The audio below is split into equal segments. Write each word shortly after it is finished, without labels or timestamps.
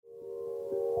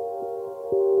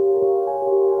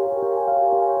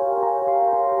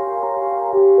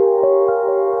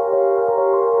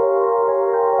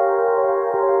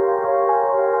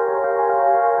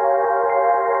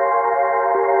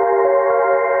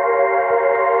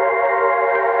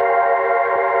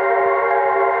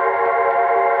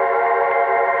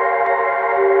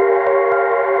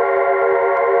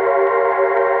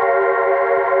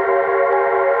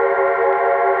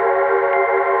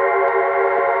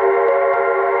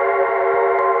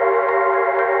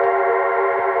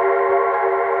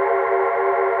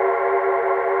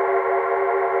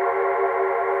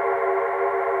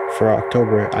for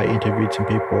October, I interviewed some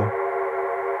people,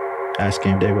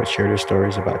 asking if they would share their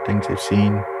stories about things they've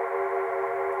seen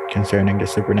concerning the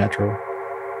supernatural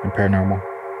and paranormal.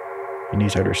 And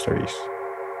these are their stories.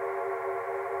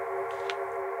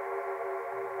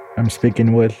 I'm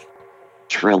speaking with,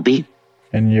 Trilby,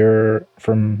 and you're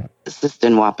from,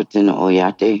 Sistan Wapitan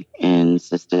Oyate in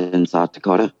Sistan, South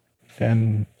Dakota.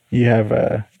 and you have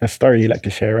a story you like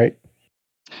to share, right?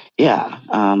 Yeah,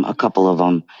 a couple of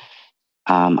them.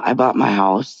 I bought my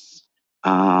house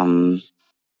um,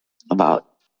 about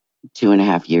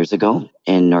 2.5 years ago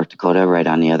in North Dakota, right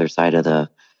on the other side of the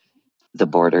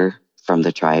border from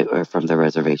the tribe or from the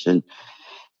reservation.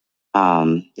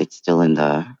 It's still in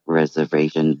the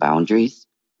reservation boundaries,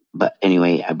 but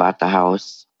anyway, I bought the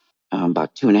house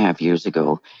about 2.5 years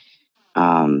ago.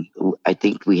 I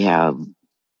think we have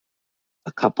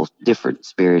a couple different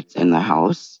spirits in the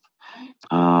house.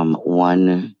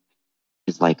 One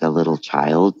is like a little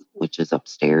child, which is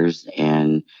upstairs,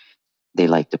 and they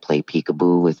like to play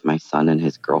peekaboo with my son and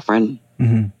his girlfriend.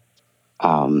 Mm-hmm.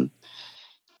 Um,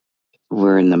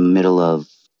 we're in the middle of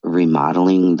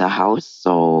remodeling the house,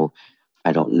 so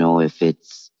I don't know if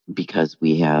it's because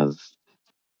we have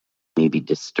maybe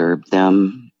disturbed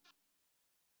them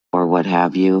or what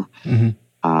have you.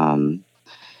 Mm-hmm. Um,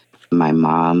 my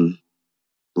mom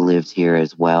lives here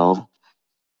as well,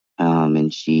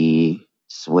 and she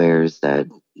swears that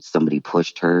somebody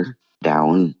pushed her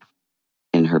down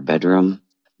in her bedroom.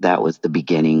 That was the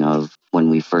beginning of when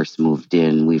we first moved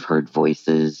in. We've heard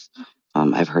voices.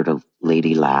 I've heard a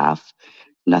lady laugh.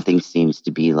 Nothing seems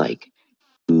to be like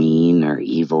mean or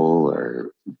evil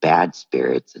or bad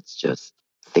spirits. It's just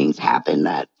things happen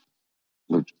that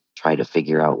we're trying to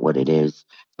figure out what it is.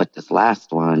 But this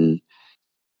last one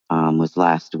was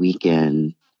last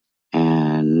weekend.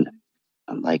 And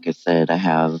like I said, I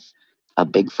have a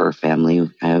big fur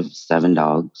family. I have 7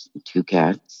 dogs, 2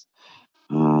 cats.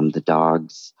 The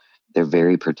dogs, they're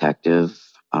very protective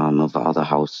of all the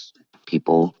house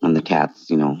people, and the cats,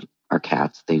 are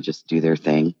cats. They just do their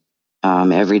thing.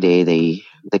 Every day,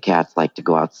 the cats like to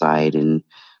go outside and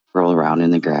roll around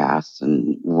in the grass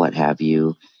and what have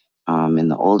you. And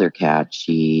the older cat,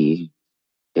 she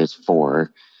is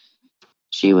 4.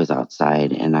 She was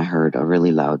outside, and I heard a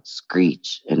really loud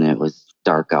screech, and it was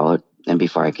dark out. And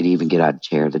before I could even get out of the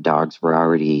chair, the dogs were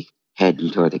already heading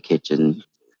toward the kitchen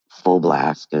full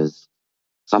blast because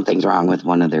something's wrong with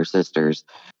one of their sisters.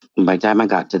 And by the time I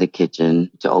got to the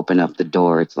kitchen to open up the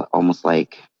door, it's almost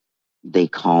like they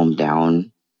calmed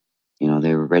down.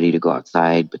 They were ready to go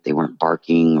outside, but they weren't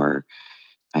barking. Or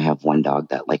I have one dog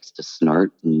that likes to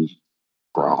snort and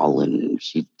growl, and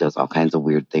she does all kinds of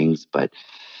weird things, but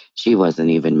she wasn't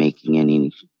even making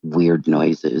any weird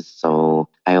noises. So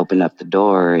I opened up the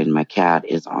door, and my cat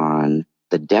is on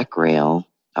the deck rail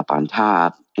up on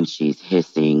top, and she's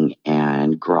hissing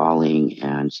and growling,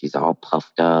 and she's all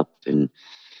puffed up. And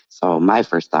so my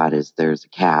first thought is there's a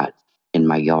cat in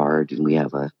my yard, and we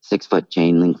have a 6-foot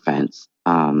chain link fence.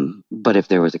 But if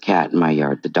there was a cat in my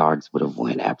yard, the dogs would have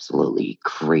went absolutely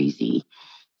crazy.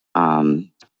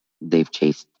 Um, they've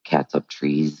chased cats up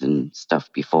trees and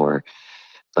stuff before,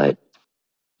 but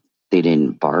they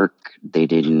didn't bark. They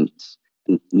didn't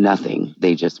nothing.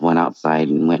 They just went outside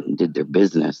and went and did their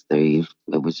business. It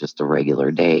was just a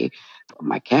regular day.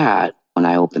 My cat, when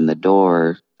I opened the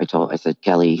door, I said,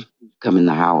 Kelly, come in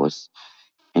the house.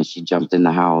 And she jumped in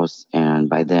the house. And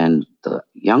by then the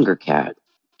younger cat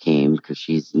came because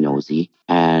she's nosy.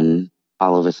 And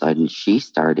all of a sudden she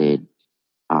started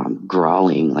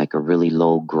growling, like a really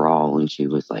low growl. And she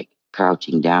was like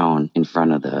crouching down in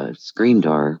front of the screen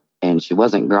door. And she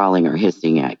wasn't growling or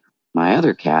hissing at my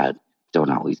other cat.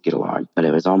 Don't always get along, but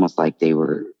it was almost like they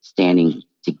were standing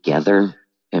together,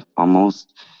 if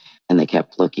almost, and they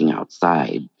kept looking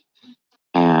outside.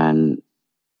 And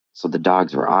so the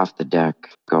dogs were off the deck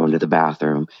going to the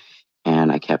bathroom,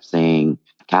 and I kept saying,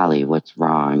 Callie, what's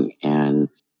wrong? And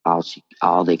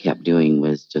all they kept doing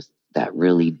was just that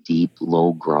really deep,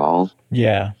 low growl.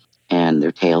 Yeah. And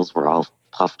their tails were all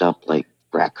puffed up like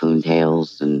raccoon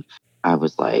tails. And I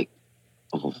was like,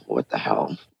 oh, what the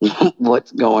hell?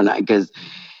 What's going on? Because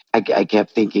I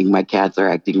kept thinking my cats are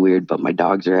acting weird, but my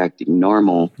dogs are acting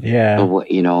normal. Yeah.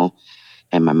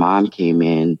 And my mom came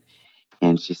in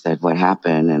and she said, what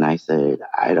happened? And I said,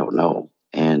 I don't know.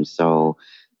 And so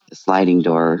the sliding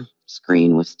door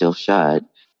screen was still shut.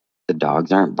 The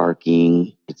dogs aren't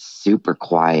barking. It's super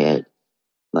quiet.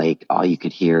 Like all you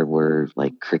could hear were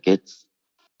like crickets,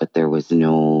 but there was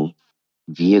no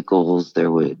vehicles.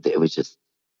 It was just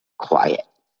quiet.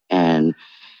 And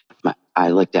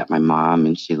I looked at my mom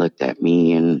and she looked at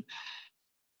me and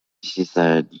she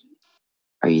said,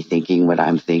 are you thinking what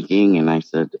I'm thinking? And I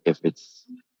said, if it's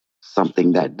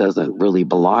something that doesn't really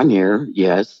belong here,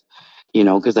 yes,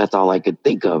 because that's all I could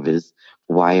think of is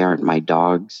why aren't my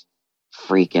dogs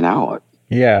freaking out?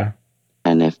 Yeah.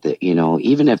 And if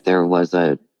even if there was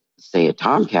say a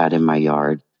tomcat in my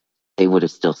yard, they would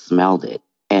have still smelled it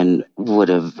and would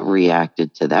have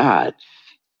reacted to that.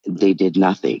 They did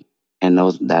nothing. And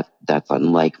that's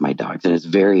unlike my dogs. And it's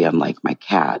very unlike my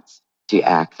cats to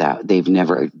act that. They've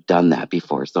never done that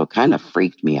before. So it kind of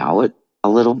freaked me out a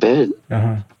little bit.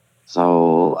 Uh-huh.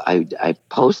 So I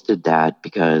posted that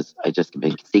because I just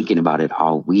been thinking about it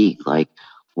all week. Like,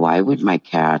 why would my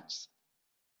cats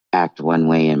act one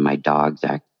way and my dogs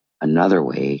act another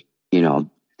way?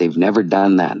 They've never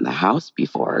done that in the house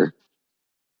before.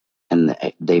 And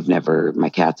my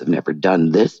cats have never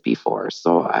done this before.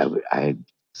 So I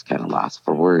was kind of lost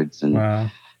for words. And Wow.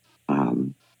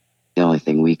 the only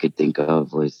thing we could think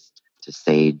of was to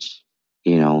sage,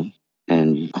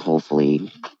 and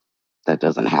hopefully that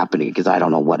doesn't happen because I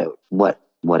don't know what it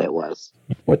was.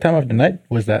 What time of the night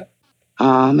was that?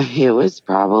 It was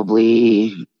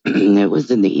probably it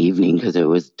was in the evening because it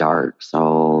was dark.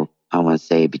 So I want to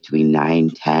say between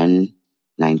 9:10,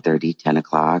 9:30, 10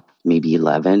 o'clock, maybe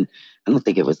 11. I don't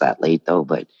think it was that late though,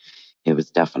 but it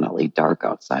was definitely dark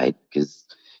outside because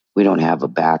we don't have a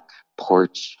back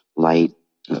porch light,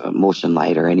 motion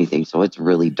light or anything. So it's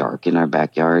really dark in our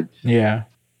backyard. Yeah.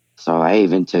 So I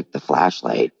even took the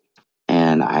flashlight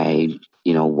and I,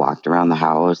 walked around the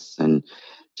house and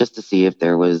just to see if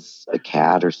there was a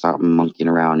cat or something monkeying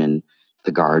around in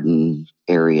the garden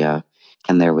area.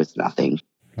 And there was nothing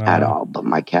at all. But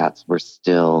my cats were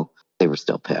they were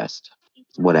still pissed,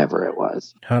 whatever it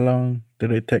was. How long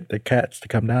did it take the cats to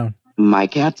come down? My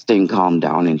cats didn't calm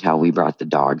down until we brought the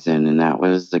dogs in. And that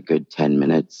was a good 10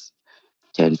 minutes,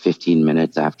 10, 15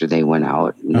 minutes after they went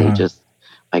out. And they just,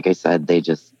 like I said, they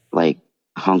just like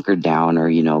hunkered down or,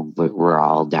 we're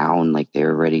all down. Like they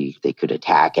were ready. They could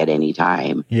attack at any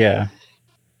time. Yeah.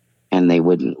 And they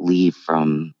wouldn't leave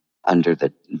from under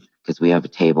because we have a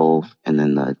table and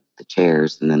then the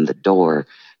chairs and then the door.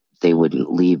 They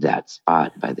wouldn't leave that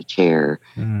spot by the chair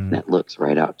that looks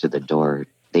right out to the door.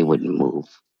 They wouldn't move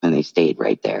and they stayed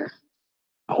right there.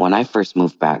 When I first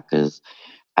moved back, because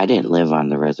I didn't live on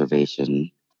the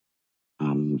reservation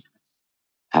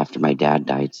after my dad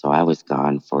died. So I was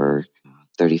gone for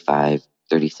 35,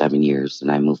 37 years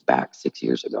and I moved back 6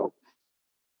 years ago.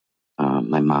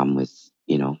 My mom was,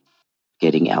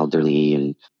 getting elderly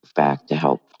and back to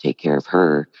help take care of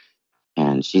her.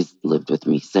 And she's lived with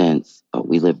me since. But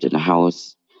we lived in a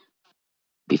house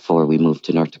before we moved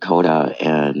to North Dakota.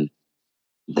 And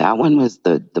that one was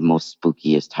the most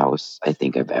spookiest house I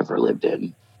think I've ever lived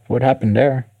in. What happened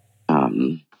there?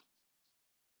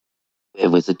 It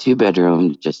was a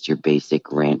 2-bedroom, just your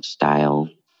basic ranch style,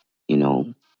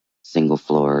 single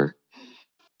floor.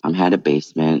 Had a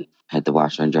basement, had the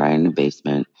washer and dryer in the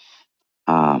basement.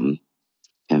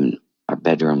 And our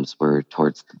bedrooms were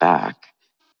towards the back.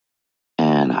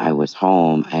 And I was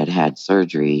home. I had had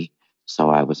surgery. So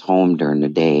I was home during the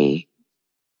day.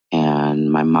 And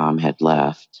my mom had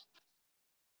left.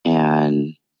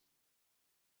 And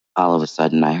all of a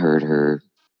sudden I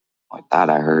thought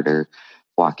I heard her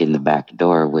walk in the back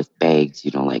door with bags,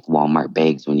 like Walmart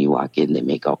bags. When you walk in, they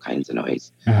make all kinds of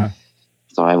noise. Uh-huh.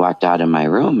 So I walked out of my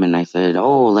room and I said,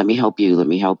 "Oh, let me help you. Let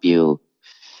me help you."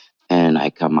 And I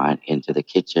come on into the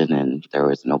kitchen and there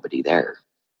was nobody there.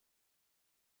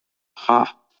 Huh.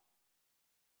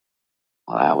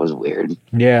 Well, that was weird.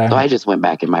 Yeah. So I just went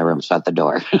back in my room, shut the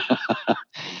door.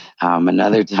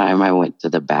 Another time I went to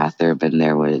the bathroom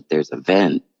and there's a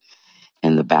vent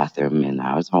in the bathroom and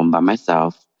I was home by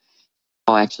myself.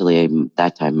 Oh, actually,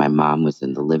 that time my mom was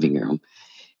in the living room.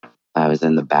 I was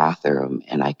in the bathroom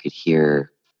and I could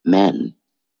hear men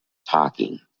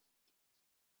talking.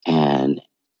 And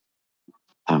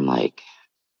I'm like,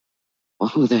 well,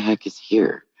 who the heck is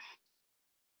here?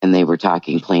 And they were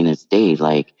talking plain as day,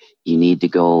 like, you need to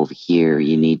go over here,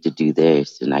 you need to do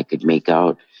this. And I could make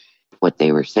out what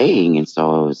they were saying. And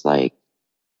so I was like,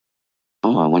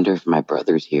 oh, I wonder if my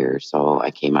brother's here. So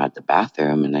I came out of the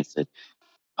bathroom and I said,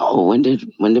 oh, when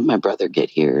did my brother get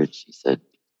here? And she said,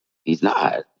 he's not.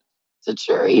 I said,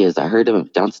 sure he is. I heard him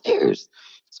downstairs.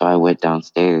 So I went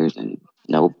downstairs and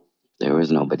nope, there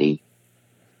was nobody.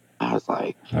 I was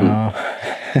like, So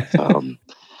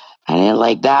I didn't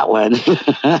like that one.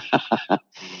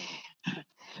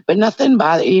 But nothing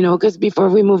bothered, because before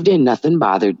we moved in, nothing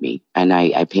bothered me. And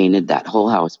I painted that whole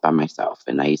house by myself.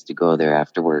 And I used to go there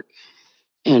after work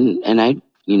and I,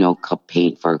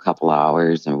 paint for a couple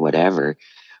hours or whatever.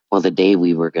 Well, the day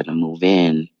we were going to move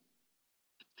in,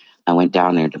 I went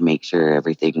down there to make sure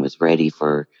everything was ready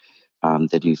for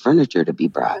the new furniture to be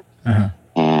brought. Uh-huh.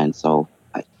 And so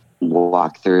I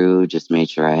walked through, just made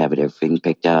sure I had everything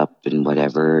picked up and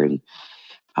whatever. And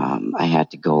I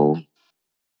had to go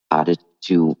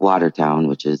to Watertown,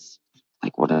 which is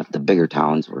like one of the bigger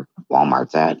towns where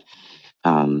Walmart's at,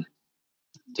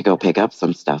 to go pick up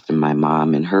some stuff. And my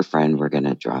mom and her friend were going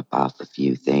to drop off a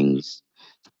few things,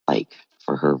 like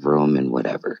for her room and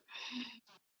whatever.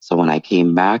 So when I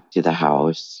came back to the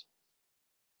house,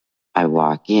 I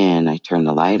walk in, I turn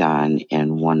the light on,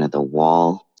 and one of the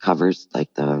wall covers,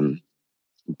 like the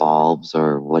bulbs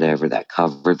or whatever that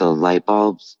cover the light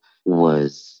bulbs,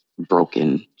 was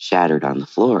broken, shattered on the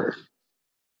floor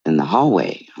in the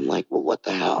hallway. I'm like, well, what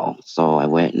the hell? So I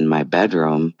went in my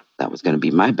bedroom. That was going to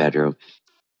be my bedroom.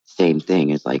 Same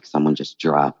thing. It's like someone just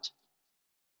dropped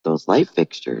those light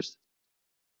fixtures.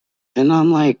 And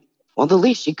I'm like, well, the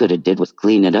least she could have did was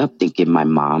clean it up, thinking my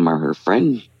mom or her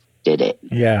friend did it.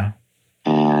 Yeah.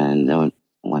 And then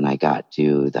when I got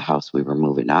to the house we were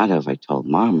moving out of, I told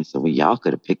Mom, I said, well, y'all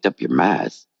could have picked up your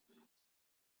mess.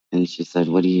 And she said,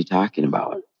 what are you talking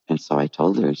about? And so I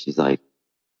told her, and she's like,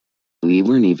 we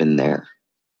weren't even there.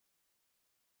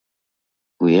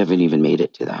 We haven't even made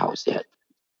it to the house yet.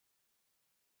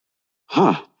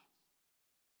 Huh.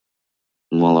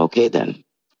 Well, okay then.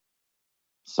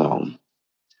 So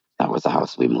that was the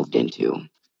house we moved into.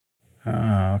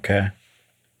 Oh, okay.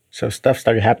 So stuff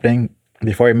started happening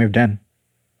before you moved in.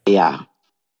 Yeah.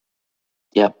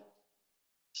 Yep.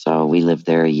 So we lived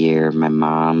there a year. My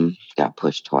mom got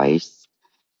pushed twice.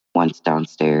 Once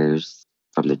downstairs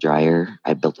from the dryer.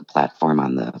 I built a platform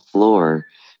on the floor,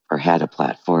 or had a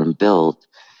platform built,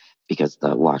 because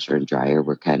the washer and dryer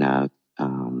were kind of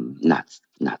not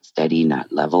steady,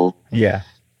 not level. Yeah.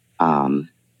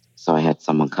 So I had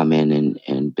someone come in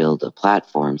and build a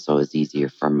platform, so it was easier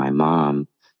for my mom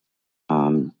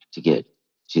to get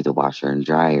to the washer and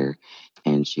dryer.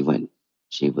 And she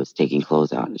was taking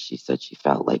clothes out, and she said she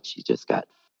felt like she just got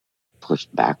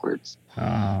pushed backwards.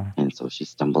 Oh. And so she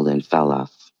stumbled and fell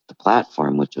off the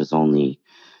platform, which was only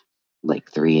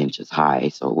like 3 inches high.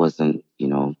 So it wasn't,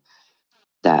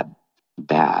 that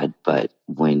bad. But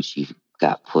when she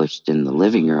got pushed in the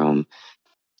living room,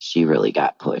 she really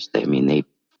got pushed. I mean,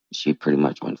 she pretty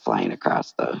much went flying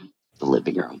across the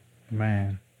living room.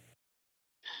 Man.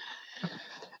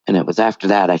 And it was after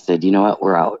that I said, you know what,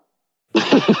 we're out.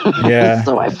 Yeah.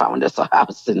 So I found us a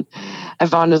house in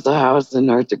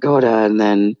North Dakota, and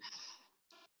then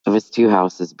it was 2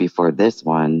 houses before this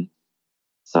one.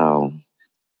 So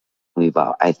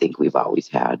I think we've always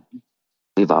had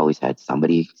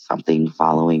something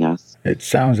following us. It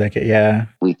sounds like it. Yeah.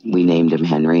 We named him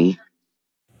Henry.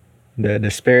 The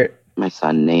spirit. My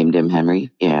son named him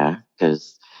Henry. Yeah,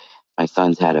 because my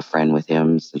son's had a friend with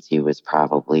him since he was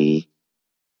probably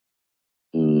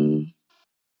 2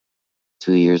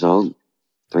 years old,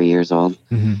 3 years old.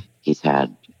 Mm-hmm. He's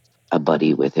had a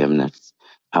buddy with him that's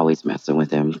always messing with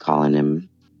him, calling him,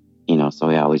 so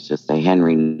we always just say,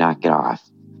 Henry, knock it off.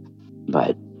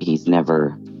 But he's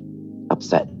never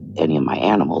upset any of my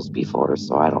animals before,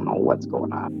 so I don't know what's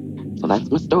going on. So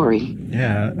that's my story.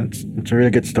 Yeah, it's a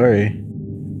really good story.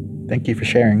 Thank you for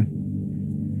sharing.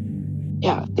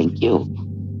 Yeah, thank you.